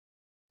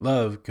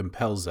Love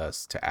compels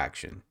us to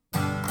action.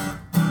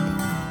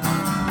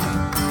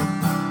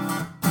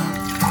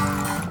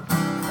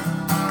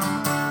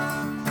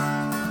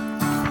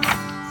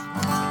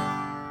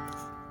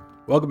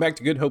 Welcome back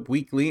to Good Hope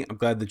Weekly. I'm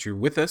glad that you're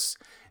with us,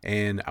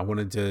 and I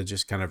wanted to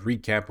just kind of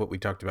recap what we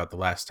talked about the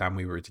last time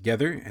we were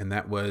together, and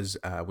that was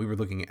we were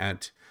looking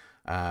at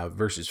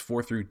verses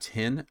 4 through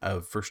 10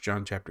 of 1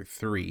 John chapter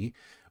 3,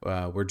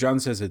 where John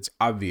says it's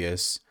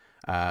obvious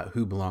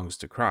who belongs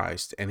to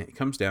Christ, and it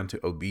comes down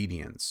to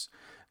obedience.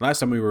 Last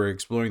time we were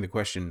exploring the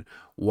question,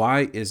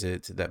 why is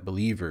it that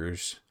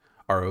believers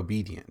are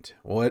obedient?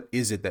 What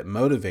is it that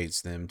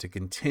motivates them to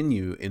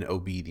continue in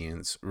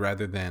obedience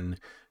rather than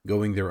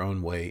going their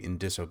own way in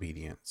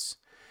disobedience?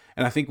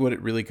 And I think what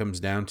it really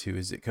comes down to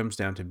is it comes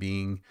down to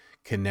being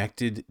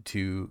connected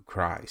to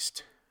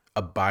Christ,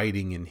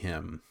 abiding in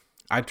him.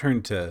 I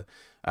turned to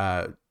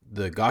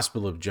the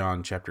Gospel of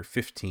John chapter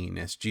 15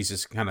 as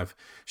Jesus kind of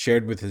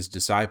shared with his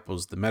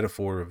disciples the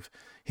metaphor of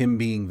him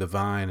being the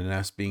vine and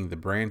us being the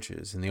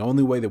branches. And the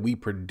only way that we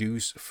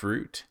produce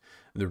fruit,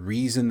 the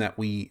reason that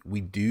we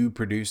do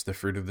produce the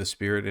fruit of the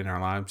Spirit in our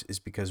lives, is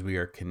because we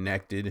are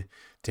connected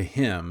to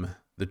him,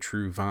 the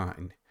true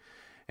vine.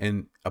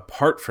 And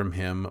apart from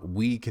him,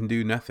 we can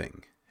do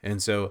nothing.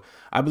 And so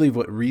I believe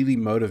what really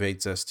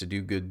motivates us to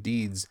do good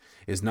deeds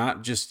is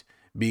not just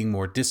being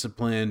more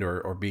disciplined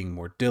or being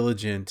more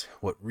diligent.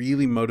 What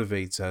really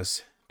motivates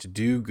us to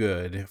do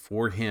good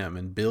for him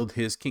and build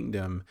his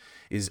kingdom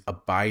is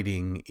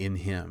abiding in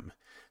him,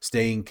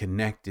 staying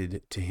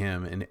connected to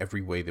him in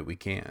every way that we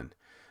can.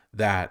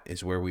 That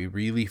is where we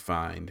really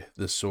find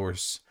the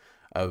source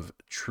of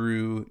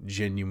true,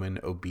 genuine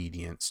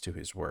obedience to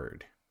his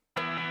word.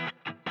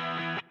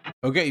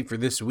 Okay, for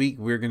this week,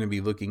 we're going to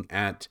be looking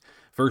at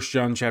 1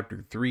 John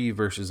chapter 3,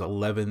 verses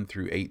 11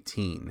 through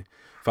 18.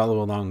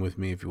 Follow along with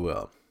me if you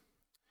will.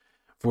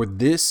 For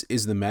this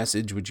is the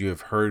message which you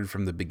have heard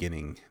from the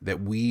beginning,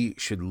 that we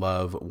should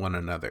love one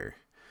another.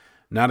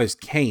 Not as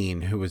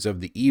Cain, who was of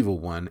the evil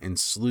one, and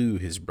slew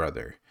his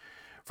brother.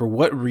 For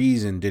what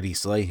reason did he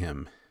slay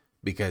him?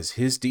 Because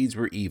his deeds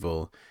were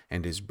evil,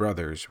 and his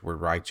brothers were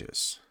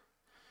righteous.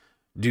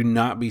 Do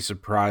not be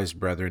surprised,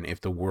 brethren, if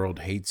the world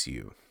hates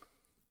you.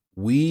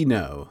 We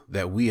know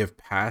that we have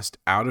passed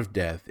out of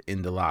death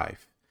into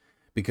life,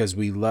 because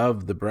we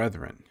love the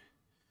brethren.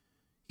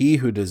 He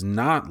who does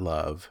not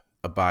love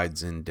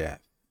abides in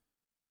death.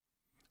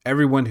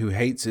 Everyone who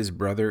hates his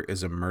brother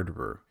is a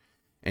murderer,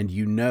 and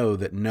you know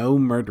that no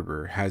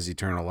murderer has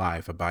eternal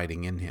life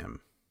abiding in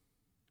him.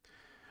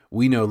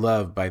 We know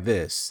love by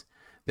this,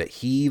 that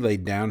he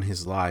laid down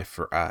his life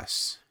for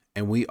us,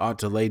 and we ought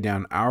to lay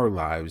down our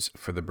lives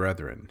for the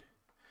brethren.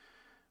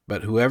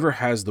 But whoever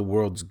has the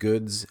world's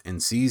goods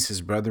and sees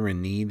his brother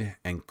in need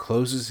and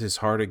closes his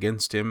heart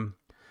against him,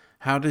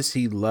 how does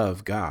he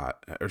love God?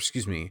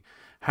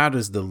 How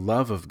does the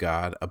love of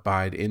God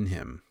abide in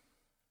him?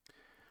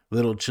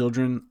 Little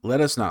children,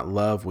 let us not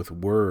love with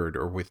word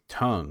or with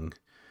tongue,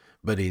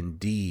 but in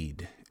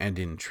deed and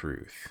in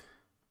truth.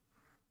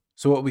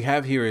 So what we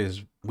have here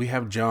is we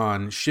have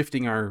John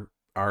shifting our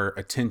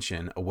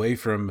attention away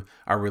from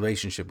our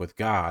relationship with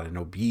God and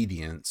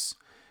obedience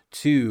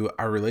to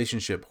our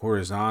relationship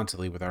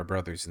horizontally with our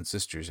brothers and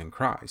sisters in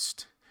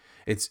Christ.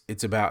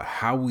 It's about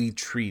how we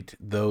treat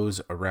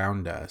those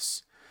around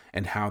us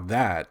and how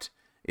that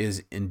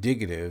is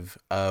indicative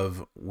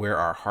of where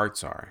our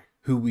hearts are,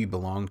 who we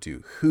belong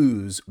to,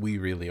 whose we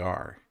really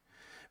are.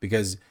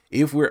 Because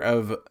if we're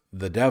of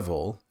the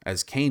devil,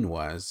 as Cain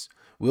was,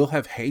 we'll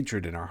have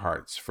hatred in our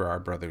hearts for our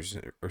brothers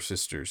or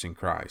sisters in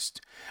Christ.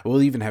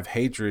 We'll even have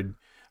hatred.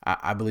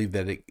 I believe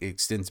that it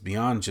extends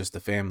beyond just the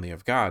family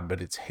of God,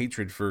 but it's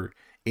hatred for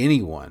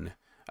anyone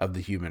of the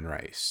human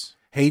race.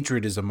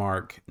 Hatred is a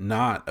mark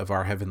not of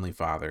our Heavenly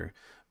Father,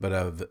 but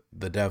of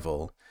the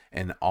devil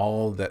and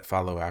all that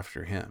follow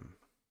after him.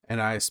 And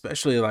I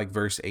especially like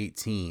verse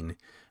 18,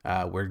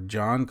 where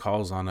John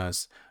calls on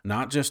us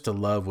not just to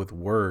love with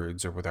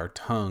words or with our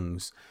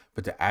tongues,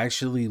 but to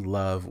actually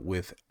love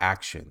with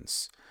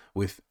actions,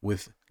 with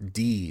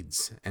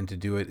deeds, and to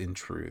do it in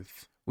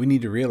truth. We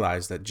need to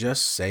realize that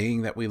just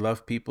saying that we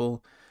love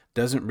people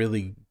doesn't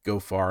really go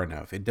far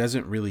enough. It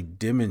doesn't really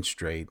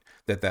demonstrate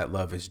that that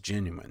love is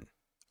genuine.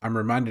 I'm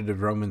reminded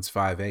of Romans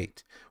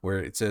 5:8, where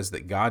it says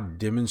that God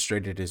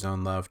demonstrated his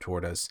own love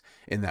toward us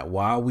in that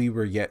while we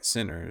were yet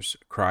sinners,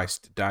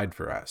 Christ died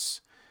for us.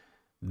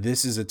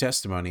 This is a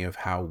testimony of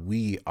how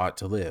we ought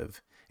to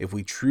live. If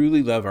we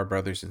truly love our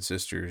brothers and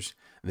sisters,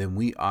 then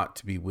we ought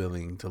to be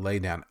willing to lay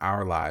down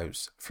our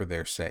lives for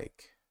their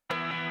sake.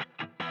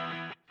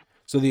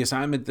 So the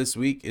assignment this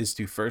week is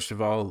to, first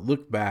of all,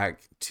 look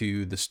back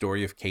to the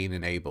story of Cain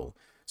and Abel.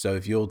 So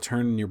if you'll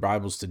turn your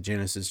Bibles to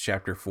Genesis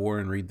chapter 4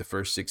 and read the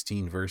first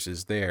 16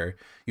 verses there,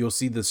 you'll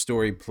see the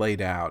story played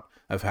out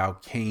of how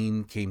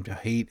Cain came to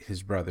hate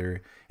his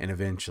brother, and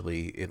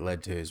eventually it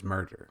led to his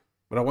murder.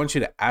 But I want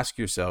you to ask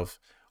yourself,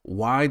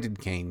 why did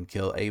Cain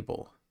kill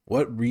Abel?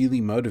 What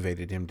really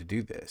motivated him to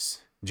do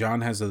this?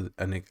 John has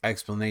an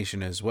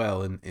explanation as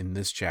well in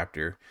this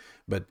chapter,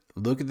 but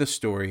look at the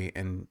story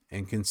and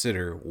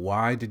consider,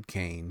 why did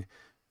Cain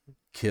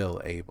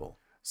kill Abel?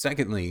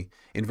 Secondly,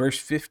 in verse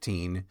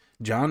 15,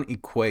 John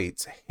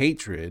equates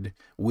hatred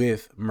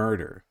with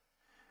murder.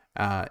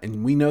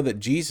 And we know that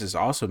Jesus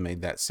also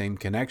made that same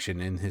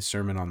connection in his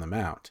Sermon on the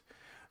Mount.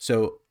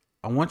 So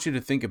I want you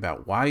to think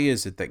about, why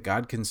is it that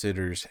God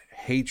considers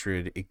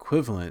hatred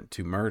equivalent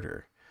to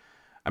murder?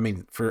 I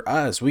mean, for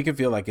us, we can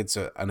feel like it's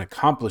an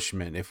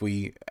accomplishment if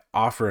we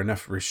offer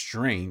enough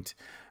restraint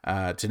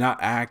to not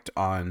act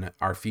on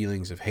our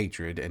feelings of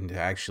hatred and to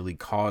actually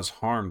cause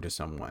harm to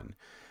someone.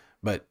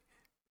 But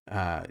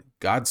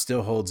God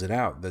still holds it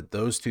out that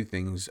those two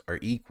things are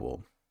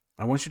equal.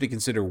 I want you to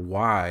consider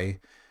why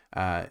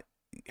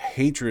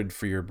hatred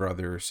for your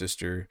brother or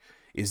sister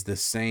is the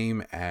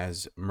same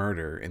as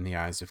murder in the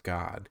eyes of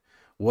God.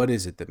 What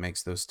is it that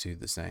makes those two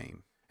the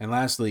same? And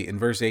lastly, in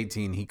verse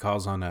 18, he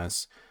calls on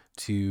us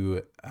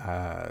to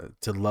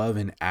love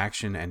in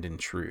action and in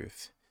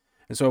truth.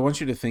 And so I want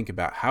you to think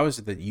about, how is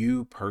it that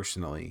you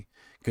personally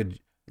could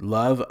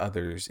love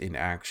others in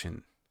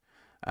action?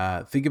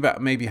 Think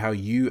about maybe how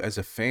you as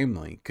a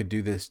family could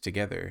do this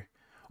together.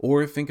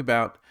 Or think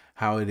about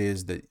how it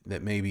is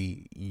that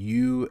maybe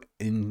you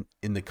in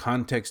the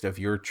context of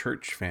your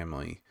church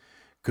family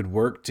could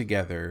work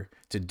together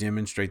to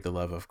demonstrate the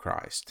love of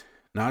Christ,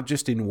 not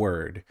just in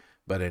word,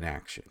 but in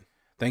action.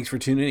 Thanks for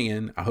tuning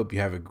in. I hope you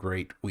have a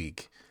great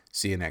week.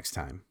 See you next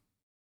time.